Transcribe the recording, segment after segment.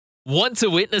Want to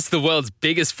witness the world's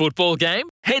biggest football game?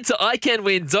 Head to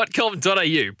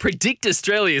iCanWin.com.au, predict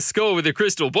Australia's score with a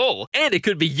crystal ball, and it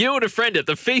could be you and a friend at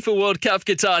the FIFA World Cup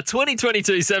Qatar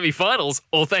 2022 semi-finals,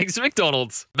 all thanks to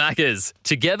McDonald's. Maccas,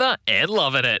 together and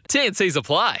loving it. TNCs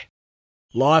apply.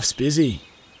 Life's busy.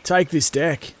 Take this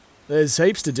deck. There's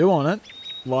heaps to do on it,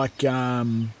 like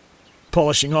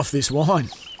polishing off this wine.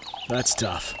 That's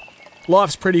tough.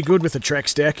 Life's pretty good with a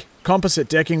Trex deck. Composite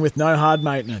decking with no hard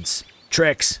maintenance.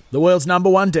 Trex, the world's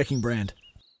 #1 decking brand.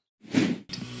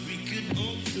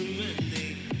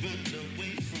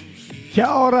 Kia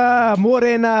ora,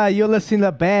 morena. You're listening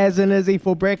to Baz and Izzy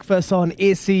for breakfast on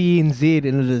SENZ,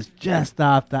 and it is just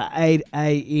after 8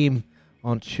 a.m.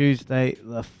 on Tuesday,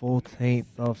 the 14th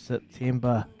of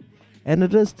September. And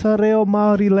it is Te Reo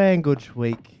Māori Language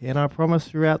Week, and I promise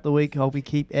throughout the week I'll be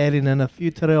keep adding in a few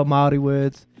Te Reo Māori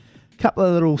words, a couple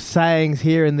of little sayings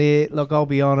here and there. Look, I'll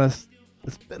be honest,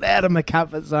 it's a bit out of my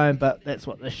comfort zone, but that's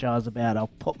what this show is about.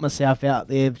 I'll put myself out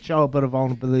there, show a bit of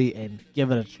vulnerability, and give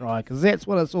it a try, because that's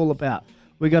what it's all about.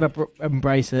 We got to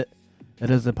embrace it. It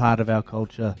is a part of our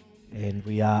culture, and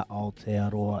we are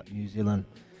Aotearoa, New Zealand.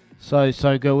 So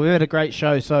good. We've had a great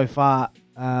show so far.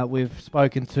 We've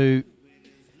spoken to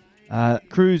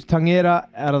Cruz Tangera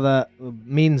out of the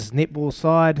men's netball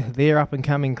side. Their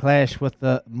up-and-coming clash with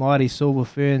the mighty Silver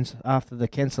Ferns after the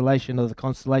cancellation of the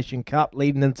Constellation Cup,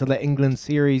 leading into the England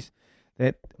series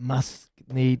that must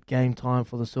need game time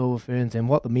for the Silver Ferns, and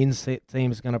what the men's team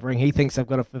is going to bring. He thinks they've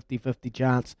got a 50-50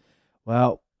 chance.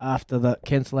 Well, after the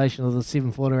cancellation of the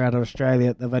 7-footer out of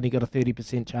Australia, they've only got a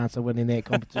 30% chance of winning that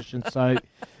competition. So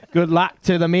good luck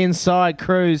to the men's side,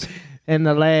 Cruz and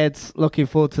the lads. Looking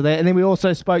forward to that. And then we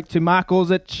also spoke to Mark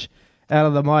Orzic out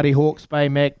of the mighty Hawke's Bay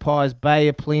Magpies. Bay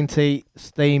of Plenty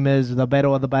Steamers, the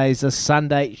Battle of the Bays this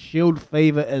Sunday. Shield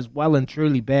Fever is well and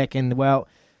truly back. And, well,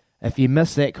 if you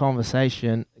missed that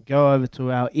conversation, go over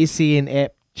to our SEN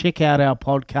app. Check out our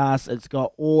podcast. It's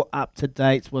got all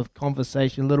up-to-dates with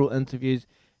conversation, little interviews.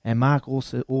 And Mark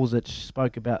Orzic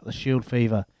spoke about the Shield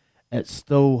Fever. It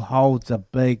still holds a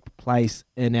big place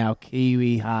in our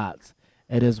Kiwi hearts.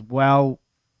 It is well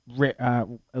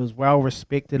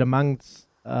respected amongst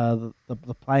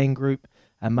the playing group,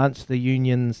 amongst the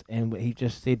unions, and he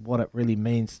just said what it really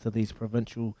means to these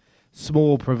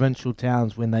small provincial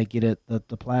towns when they get it. The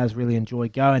players really enjoy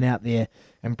going out there,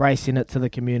 embracing it to the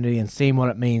community, and seeing what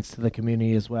it means to the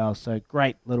community as well. So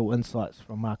great little insights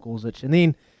from Mark Orzic. And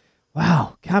then,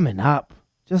 wow, coming up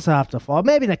just after 5,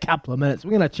 maybe in a couple of minutes,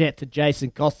 we're going to chat to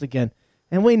Jason Costigan.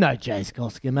 And we know Jason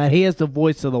Costigan, mate. He is the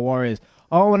voice of the Warriors.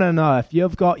 I want to know if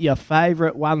you've got your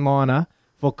favourite one-liner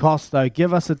for Costo.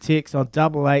 Give us a text on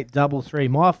 8833.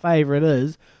 My favourite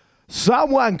is,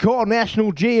 someone call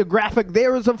National Geographic.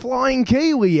 There is a flying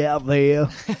Kiwi out there.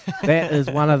 That is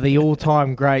one of the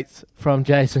all-time greats from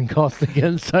Jason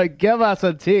Costigan. So give us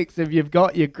a text if you've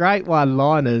got your great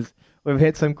one-liners. We've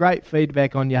had some great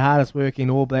feedback on your hardest-working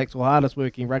All Blacks or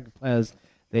hardest-working rugby players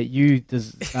that you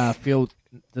feel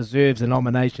deserves a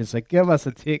nomination. So give us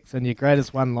a text on your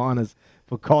greatest one-liners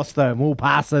for Costo, and we'll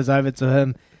pass those over to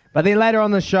him. But then later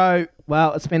on the show,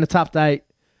 well, it's been a tough day.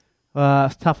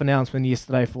 Tough announcement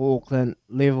yesterday for Auckland.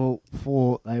 Level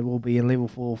 4, they will be in Level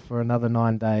 4 for another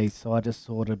 9 days. So I just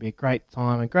thought it'd be a great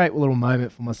time, a great little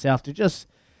moment for myself to just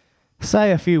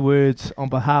say a few words on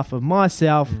behalf of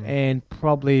myself and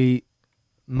probably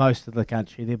most of the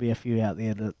country. There'll be a few out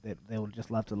there that they would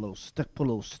just love to put a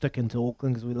little stick into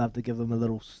Auckland, because we love to give them a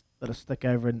little bit of stick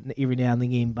over every now and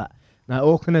again. But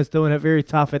no, Auckland is doing it very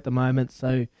tough at the moment,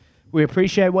 so we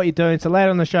appreciate what you're doing. So later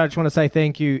on the show, I just want to say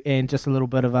thank you and just a little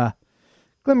bit of a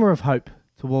glimmer of hope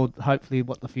toward hopefully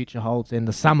what the future holds and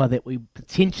the summer that we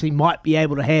potentially might be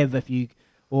able to have if you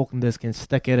Aucklanders can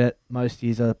stick at it. Most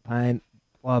years are paying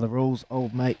by the rules.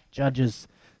 Old mate Judge's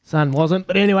son wasn't.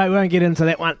 But anyway, we won't get into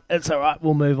that one. It's all right.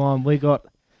 We'll move on. We got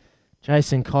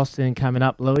Jason Costigan coming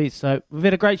up, Louis. So we've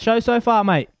had a great show so far,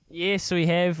 mate. Yes, we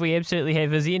have. We absolutely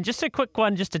have, Izzy. And just a quick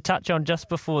one, just to touch on just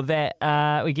before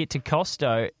that, we get to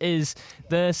Costo, is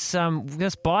this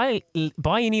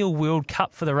biennial World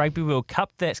Cup for the Rugby World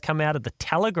Cup that's come out of the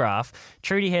Telegraph.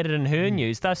 Trudy had it in her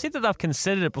news. They've said that they've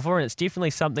considered it before, and it's definitely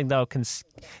something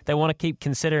they want to keep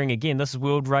considering again. This is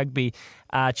World Rugby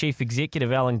Chief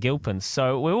Executive Alan Gilpin.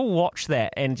 So we'll watch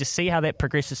that and just see how that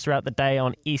progresses throughout the day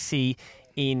on SENZ.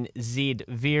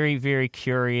 Very, very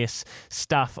curious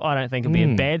stuff. I don't think it'll be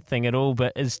a bad thing at all,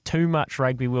 but is too much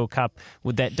Rugby World Cup,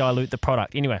 would that dilute the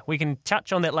product? Anyway, we can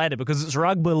touch on that later because it's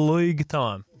rugby league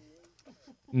time.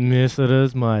 Yes, it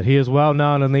is, mate. He is well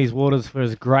known in these waters for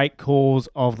his great cause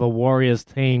of the Warriors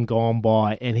team gone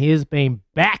by, and he has been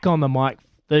back on the mic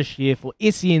this year for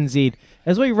SENZ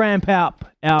as we ramp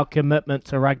up our commitment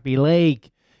to rugby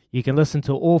league. You can listen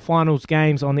to all finals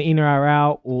games on the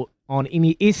NRL or on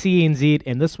any SENZ,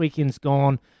 and this weekend's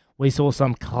gone. We saw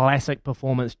some classic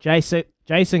performance.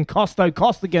 Jason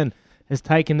Costigan has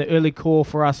taken the early call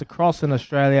for us across in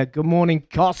Australia. Good morning,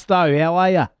 Costo. How are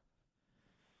you?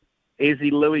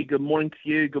 Izzy, Louis, good morning to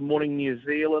you. Good morning, New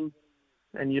Zealand.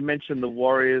 And you mentioned the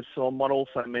Warriors, so I might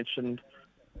also mention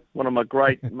one of my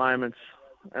great moments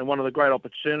and one of the great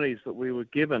opportunities that we were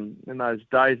given in those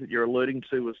days that you're alluding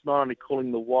to was not only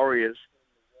calling the Warriors,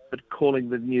 but calling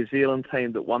the New Zealand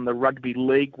team that won the Rugby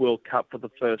League World Cup for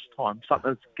the first time.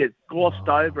 Something that gets glossed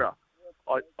over.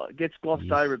 It gets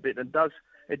glossed over a bit, and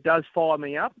it does fire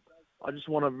me up. I just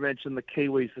want to mention the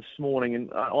Kiwis this morning,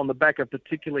 and on the back of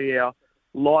particularly our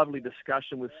lively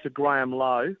discussion with Sir Graham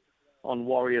Lowe on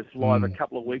Warriors Live a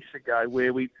couple of weeks ago,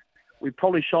 where we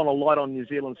probably shone a light on New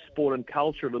Zealand sport and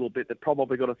culture a little bit that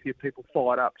probably got a few people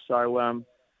fired up. So, and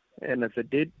if it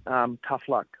did, tough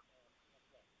luck.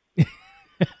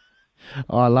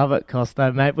 Oh, I love it,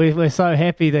 Costo, mate. We're so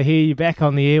happy to hear you back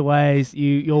on the airways.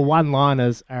 Your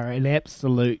one-liners are an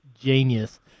absolute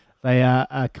genius. They are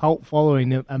a cult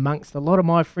following amongst a lot of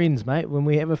my friends, mate. When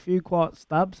we have a few quiet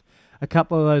stubs, a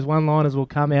couple of those one-liners will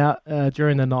come out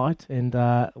during the night, and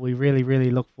we really, really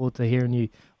look forward to hearing you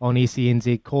on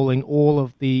SENZ calling all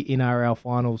of the NRL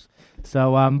finals.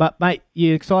 So, but, mate,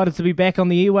 you excited to be back on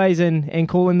the airways and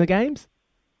calling the games?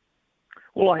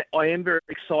 Well, I am very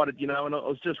excited, and I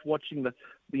was just watching the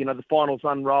finals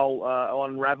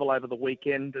unravel over the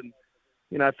weekend. And,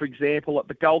 for example, at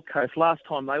the Gold Coast, last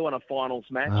time they won a finals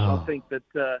match, I think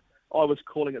that I was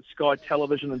calling it Sky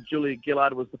Television and Julia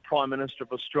Gillard was the Prime Minister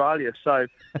of Australia. So,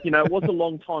 it was a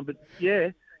long time. But, yeah,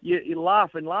 you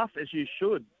laugh as you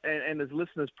should. And as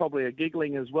listeners probably are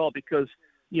giggling as well because,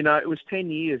 it was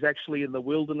 10 years actually in the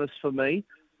wilderness for me.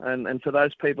 And for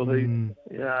those people who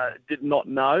did not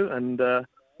know, and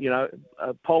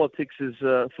politics is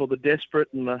for the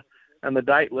desperate and the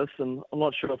dateless. And I'm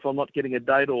not sure if I'm not getting a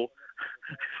date or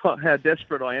how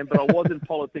desperate I am, but I was in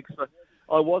politics.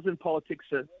 I was in politics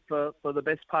for the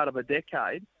best part of a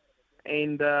decade,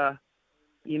 and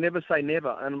you never say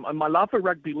never. And my love for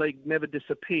rugby league never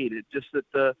disappeared. It just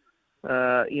that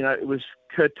it was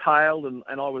curtailed, and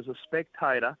I was a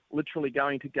spectator, literally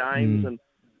going to games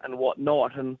and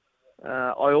whatnot. And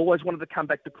I always wanted to come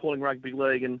back to calling rugby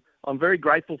league, and I'm very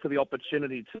grateful for the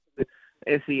opportunity to the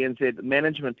SENZ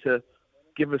management to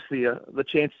give us the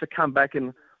chance to come back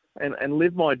and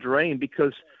live my dream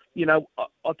because,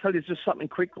 I'll tell you just something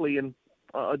quickly, and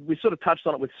we sort of touched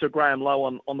on it with Sir Graham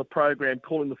Lowe on the program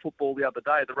calling the football the other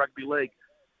day, the rugby league.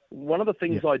 One of the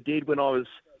things I did when I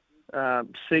was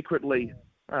secretly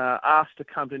asked to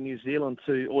come to New Zealand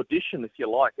to audition, if you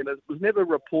like, and it was never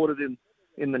reported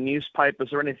in the newspapers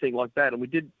or anything like that. And we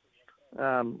did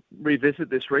revisit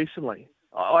this recently.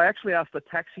 I actually asked the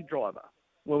taxi driver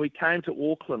when we came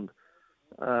to Auckland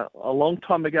a long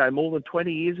time ago, more than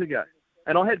 20 years ago.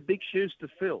 And I had big shoes to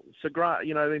fill. Sir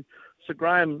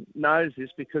Graham knows this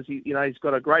because he's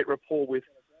got a great rapport with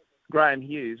Graham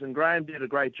Hughes, and Graham did a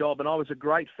great job. And I was a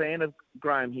great fan of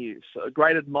Graham Hughes, a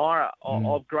great admirer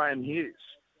of Graham Hughes.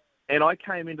 And I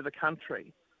came into the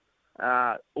country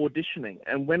auditioning.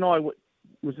 And when I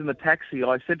was in the taxi,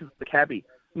 I said to the cabbie,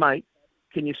 mate,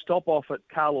 can you stop off at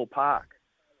Carlaw Park?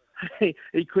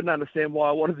 He couldn't understand why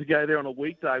I wanted to go there on a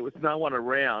weekday with no one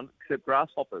around except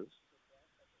grasshoppers.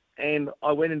 And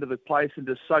I went into the place and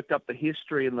just soaked up the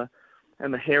history and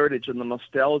the heritage and the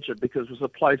nostalgia because it was a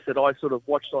place that I sort of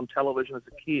watched on television as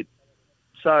a kid.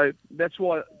 So that's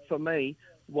why, for me,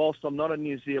 whilst I'm not a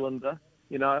New Zealander,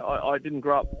 I didn't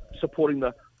grow up supporting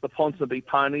the Ponsonby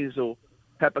Ponies or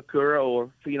Papakura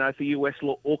or, for you West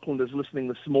Aucklanders listening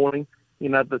this morning,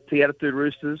 the Te Atatu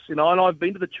Roosters, and I've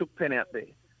been to the Chook Pen out there.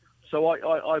 So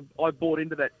I bought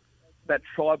into that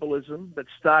tribalism that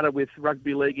started with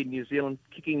rugby league in New Zealand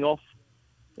kicking off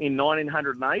in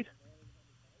 1908.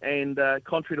 And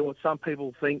contrary to what some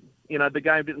people think, the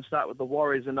game didn't start with the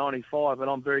Warriors in 95, and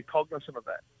I'm very cognizant of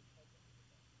that.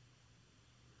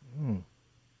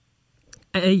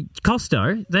 Hey,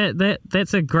 Costo,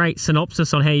 that's a great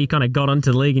synopsis on how you kind of got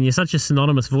into the league, and you're such a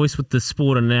synonymous voice with the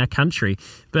sport in our country.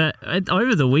 But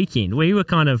over the weekend, we were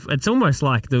it's almost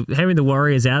like having the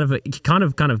Warriors out of it. You kind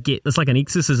of get, it's like an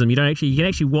exorcism. You can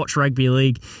actually watch rugby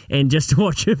league and just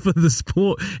watch it for the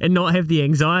sport and not have the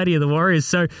anxiety of the Warriors.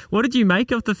 So, what did you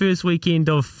make of the first weekend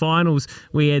of finals?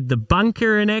 We had the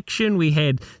bunker in action. We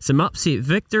had some upset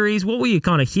victories. What were your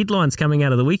kind of headlines coming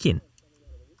out of the weekend?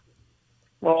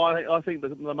 Well, I think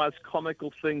the most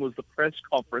comical thing was the press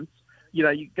conference.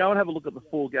 You go and have a look at the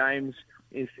four games.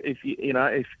 If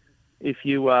if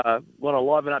you want to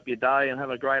liven up your day and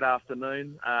have a great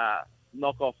afternoon,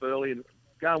 knock off early and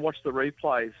go and watch the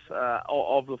replays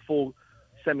of the full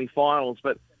semi-finals.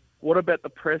 But what about the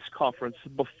press conference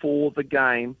before the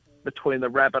game between the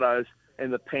Rabbitohs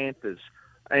and the Panthers?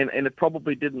 And it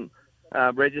probably didn't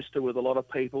register with a lot of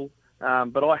people.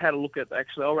 But I had a look at I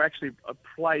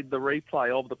played the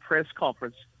replay of the press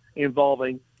conference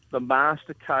involving the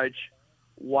master coach,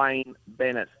 Wayne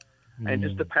Bennett. And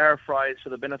just to paraphrase for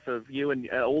the benefit of you and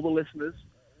all the listeners,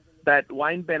 that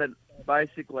Wayne Bennett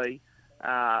basically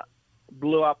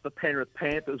blew up the Penrith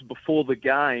Panthers before the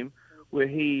game, where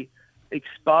he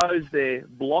exposed their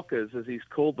blockers, as he's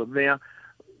called them. Now,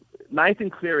 Nathan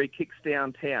Cleary kicks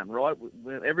downtown, right?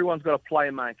 Everyone's got a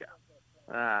playmaker.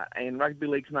 And rugby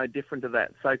league's no different to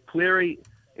that. So Cleary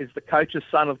is the coach's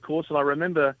son, of course, and I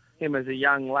remember him as a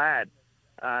young lad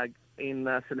in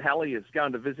St Heliers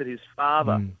going to visit his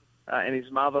father and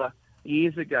his mother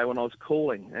years ago when I was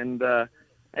calling, and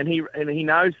he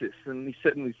knows this, and he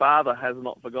certainly father has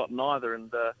not forgotten either.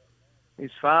 And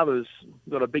his father's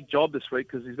got a big job this week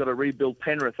because he's got to rebuild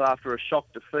Penrith after a shock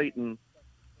defeat in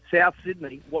South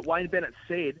Sydney. What Wayne Bennett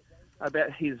said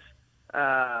about his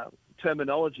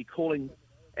terminology, calling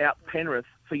out Penrith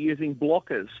for using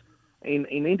blockers in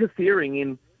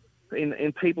interfering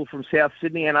in people from South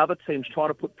Sydney and other teams trying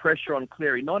to put pressure on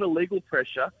Cleary, not illegal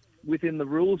pressure, within the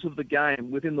rules of the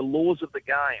game, within the laws of the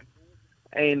game.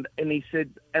 And he said,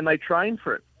 and they train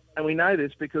for it. And we know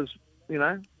this because,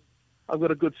 I've got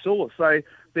a good source. So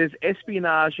there's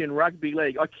espionage in rugby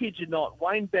league. I kid you not,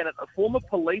 Wayne Bennett, a former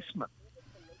policeman,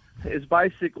 is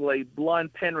basically blown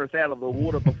Penrith out of the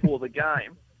water before the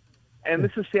game. And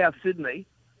this is South Sydney.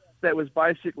 That was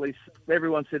basically,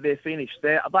 everyone said they're finished.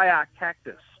 They are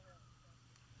cactus.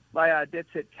 They are dead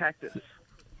set cactus.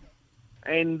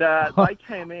 And they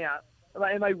came out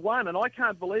and they won. And I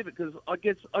can't believe it because I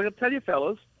got to tell you,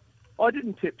 fellas, I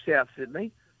didn't tip South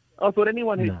Sydney. I thought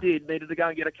anyone who did needed to go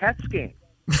and get a CAT scan.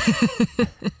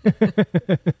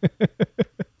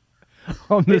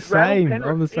 on the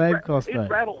same, Costa. It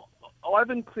rattled.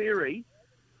 Ivan Cleary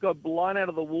got blown out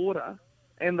of the water,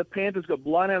 and the Panthers got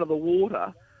blown out of the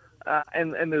water,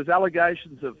 and there's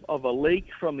allegations of a leak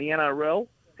from the NRL.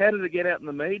 How did it get out in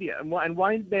the media? And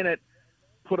Wayne Bennett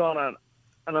put on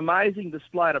an amazing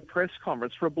display at a press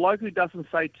conference for a bloke who doesn't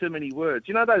say too many words.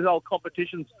 You know those old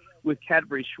competitions with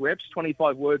Cadbury Schweppes,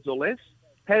 25 words or less?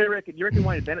 How do you reckon? You reckon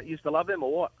Wayne Bennett used to love them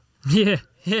or what? Yeah.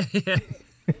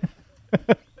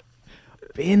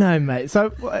 Benno, mate.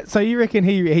 So you reckon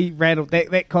he rattled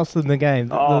that cost them the game?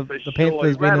 The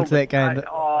Panthers went into that game.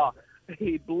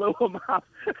 He blew them up.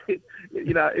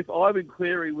 If Ivan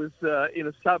Cleary was in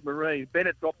a submarine,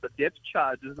 Bennett dropped the depth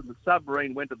charges and the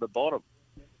submarine went to the bottom.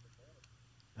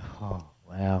 Oh,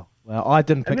 wow. Well, I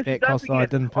didn't pick that, Costa. I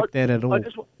didn't pick that at all. I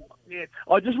just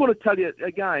want to tell you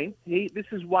again, this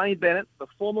is Wayne Bennett, the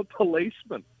former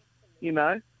policeman,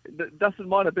 that doesn't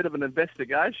mind a bit of an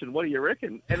investigation. What do you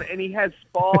reckon? And he has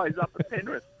spies up at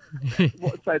Penrith.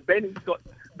 So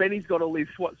Benny's got all these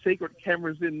secret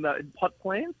cameras in pot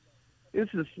plants.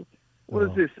 What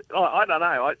is this? I don't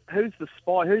know. Who's the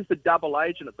spy? Who's the double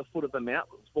agent at the foot of the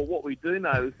mountains? Well, what we do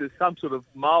know is there's some sort of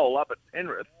mole up at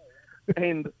Penrith,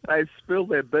 and they've spilled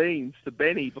their beans to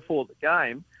Benny before the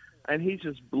game, and he's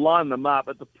just blown them up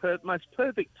at the most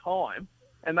perfect time.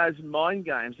 And those mind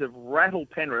games have rattled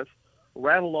Penrith,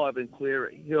 rattled Ivan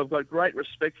Cleary, who I've got great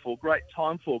respect for, great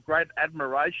time for, great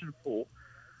admiration for.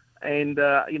 And,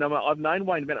 I've known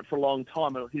Wayne Bennett for a long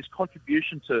time, and his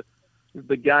contribution to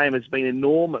the game has been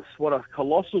enormous. What a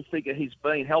colossal figure he's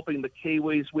been, helping the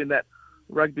Kiwis win that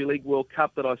Rugby League World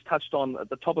Cup that I touched on at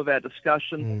the top of our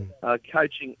discussion,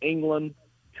 coaching England,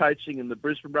 coaching in the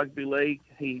Brisbane Rugby League.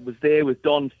 He was there with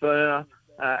Don Furner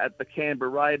at the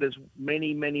Canberra Raiders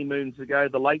many, many moons ago.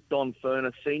 The late Don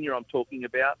Furner, senior I'm talking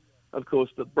about. Of course,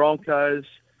 the Broncos,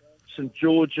 St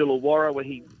George Illawarra, where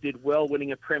he did well,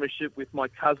 winning a premiership with my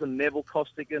cousin Neville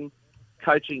Costigan,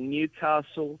 coaching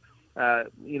Newcastle.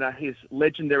 His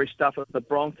legendary stuff at the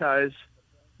Broncos.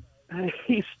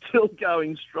 He's still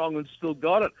going strong and still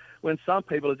got it when some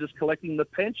people are just collecting the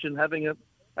pension, having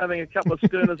a couple of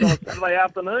schooners on a Saturday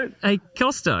afternoon. Hey,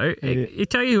 Costo, I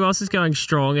tell you who else is going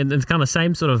strong and it's kind of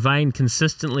same sort of vein,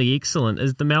 consistently excellent,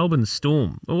 is the Melbourne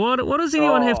Storm. What does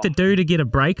anyone have to do to get a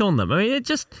break on them? I mean,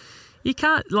 you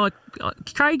can't,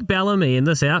 Craig Bellamy in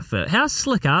this outfit, how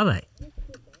slick are they?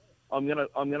 I'm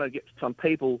gonna get some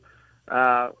people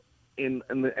and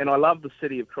I love the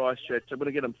city of Christchurch. I'm going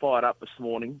to get them fired up this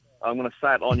morning. I'm going to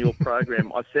say it on your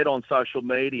program. I said on social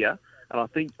media, and I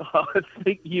think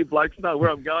you blokes know where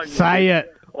I'm going. Say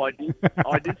it. I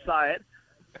did say it,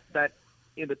 that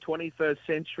in the 21st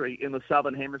century in the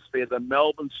Southern Hemisphere, the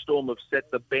Melbourne Storm have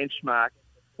set the benchmark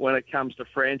when it comes to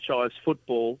franchise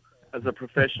football as a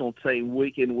professional team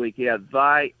week in, week out.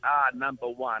 They are number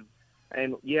one.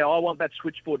 And, yeah, I want that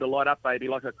switchboard to light up, baby,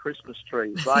 like a Christmas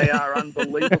tree. They are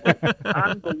unbelievable.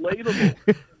 Unbelievable.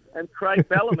 And Craig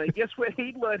Bellamy, guess where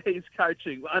he learned his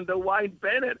coaching? Under Wayne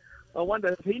Bennett. I wonder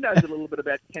if he knows a little bit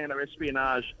about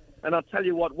counter-espionage. And I'll tell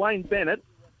you what, Wayne Bennett,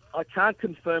 I can't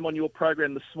confirm on your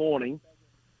program this morning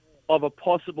of a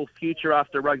possible future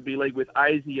after rugby league with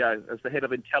ASIO as the head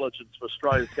of intelligence for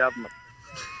Australia's government.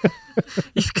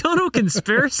 You've got all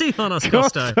conspiracy on us,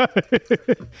 Costo.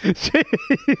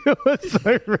 You're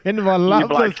so random. I love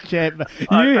this chat.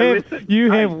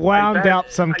 You have wound up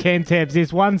some Cantabs.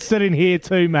 There's one sitting here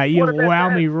too, mate. You've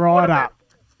wound me right up.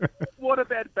 What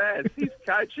about Baz? He's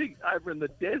coaching over in the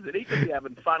desert. He could be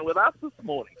having fun with us this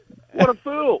morning. What a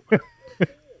fool.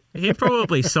 He'd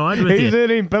probably side with you. He's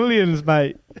earning billions,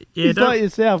 mate. Yeah, he's like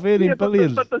yourself, earning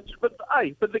billions. But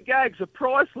the gags are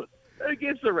priceless. Who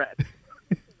gives a rat?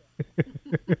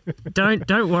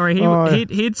 Don't worry.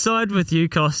 He'd side with you,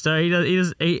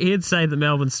 Costo. He'd say the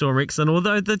Melbourne Storm, Rickson.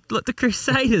 Although the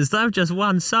Crusaders, they've just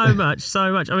won so much.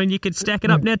 I mean, you could stack it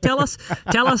up. Now, tell us.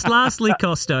 Lastly,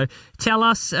 Costo. Tell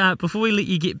us before we let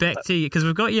you get back to you, because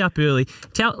we've got you up early.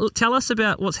 Tell us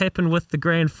about what's happened with the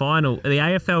grand final, the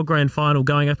AFL grand final,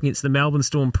 going up against the Melbourne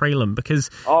Storm prelim, because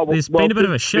there's been a bit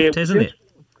of a shift, hasn't there?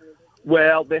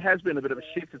 Well, there has been a bit of a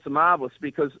shift. It's marvellous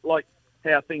because, like,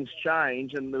 how things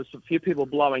change, and there was a few people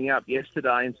blowing up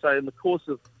yesterday, and so in the course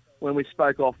of when we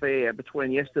spoke off air between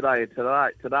yesterday and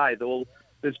today,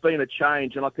 there's been a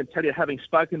change, and I can tell you, having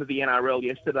spoken to the NRL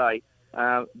yesterday,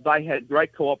 they had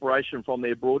great cooperation from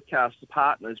their broadcast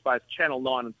partners, both Channel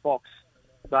 9 and Fox.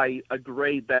 They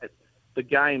agreed that the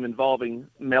game involving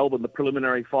Melbourne, the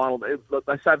preliminary final,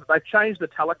 they changed the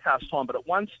telecast time, but at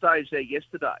one stage there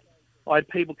yesterday, I had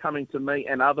people coming to me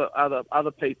and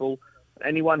other people,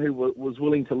 anyone who was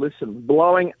willing to listen,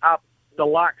 blowing up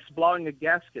Deluxe, blowing a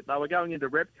gasket. They were going into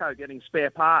Repco getting spare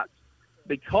parts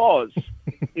because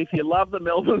if you love the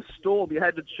Melbourne Storm, you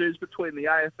had to choose between the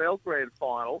AFL Grand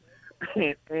Final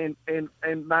and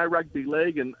no rugby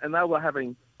league, and they were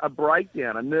having a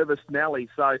breakdown, a nervous Nelly.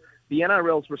 So the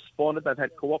NRL's responded. They've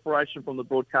had cooperation from the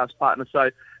broadcast partner. So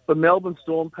the Melbourne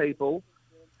Storm people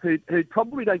who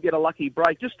probably don't get a lucky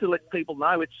break, just to let people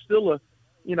know, it's still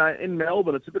in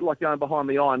Melbourne, it's a bit like going behind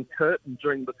the Iron Curtain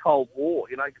during the Cold War.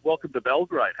 Welcome to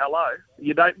Belgrade. Hello.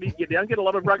 You don't get a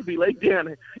lot of rugby league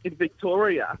down in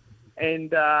Victoria,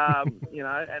 and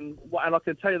and I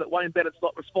can tell you that Wayne Bennett's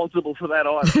not responsible for that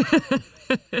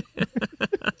either.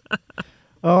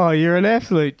 Oh, you're an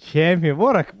absolute champion.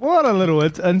 What a little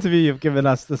interview you've given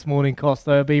us this morning,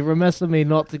 Costo. It'd be remiss of me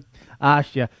not to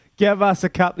ask you. Give us a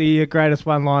couple of your greatest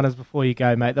one-liners before you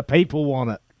go, mate. The people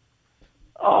want it.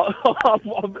 Oh,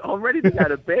 I'm ready to go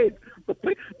to bed. The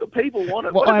people want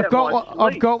it. Well, I've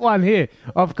got one here.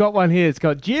 It's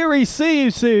got Jerry, see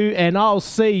you, Sue, and I'll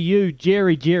see you,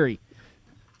 Jerry.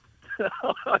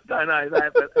 I don't know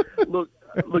that, but look,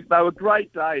 they were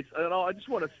great days. And I just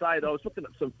want to say that I was looking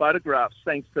at some photographs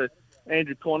thanks to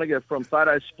Andrew Corniger from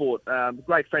Photosport. A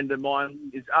great friend of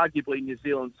mine, is arguably New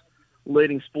Zealand's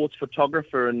leading sports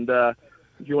photographer, and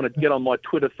if you want to get on my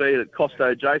Twitter feed at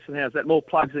Costo Jason, how's that? More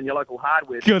plugs in your local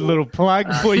hardware Good store. Little plug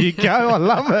before you go. I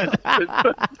love it.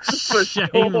 For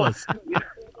shameless. Sure.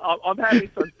 I'm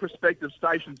having some prospective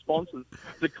station sponsors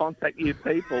to contact you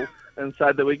people, and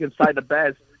so that we can say to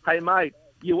Baz, hey, mate,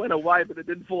 you went away, but it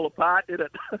didn't fall apart, did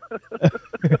it?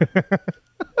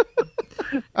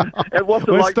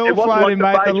 We're still floating,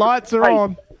 mate. The lights are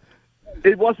on.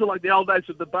 It wasn't like the old days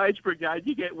of the Beige Brigade.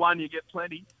 You get one, you get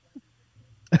plenty.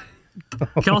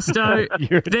 Costo,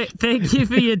 thank you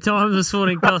for your time this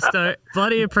morning, Costo.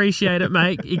 Bloody appreciate it,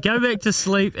 mate. You go back to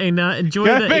sleep and enjoy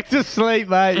back to sleep,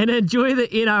 mate. And enjoy the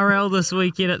NRL this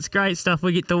weekend. It's great stuff.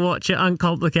 We get to watch it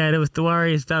uncomplicated with the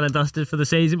Warriors done and dusted for the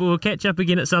season. But we'll catch up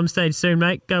again at some stage soon,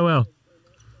 mate. Go well.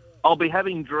 I'll be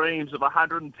having dreams of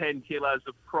 110 kilos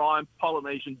of prime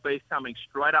Polynesian beef coming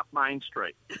straight up Main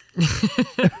Street.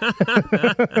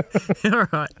 All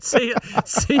right. See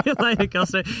you later,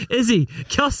 Costo.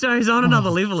 Costo's on another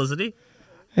level, isn't he?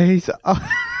 He's still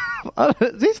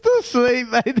asleep,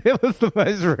 mate. That was the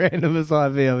most randomest IV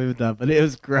I've ever done. But it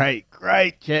was great.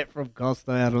 Great chat from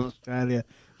Costo out of Australia.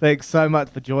 Thanks so much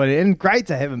for joining. And great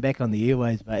to have him back on the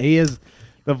airways, but he is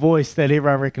the voice that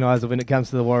everyone recognises when it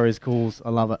comes to the Warriors calls. I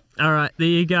love it. All right, there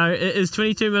you go. It is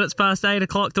 22 minutes past 8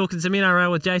 o'clock, talking some NRL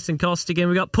with Jason Costigan.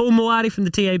 We've got Paul Moati from the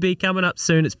TAB coming up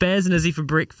soon. It's Baz and Izzy for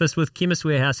breakfast with Chemist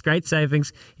Warehouse. Great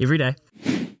savings every day.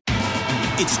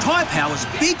 It's Tyre Power's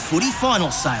Big Footy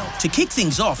Final Sale. To kick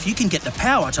things off, you can get the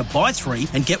power to buy 3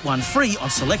 and get 1 free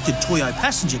on selected Toyo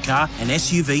passenger car and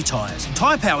SUV tyres.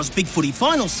 Tyre Power's Big Footy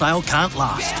Final Sale can't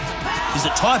last.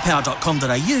 Visit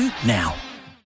tyrepower.com.au now.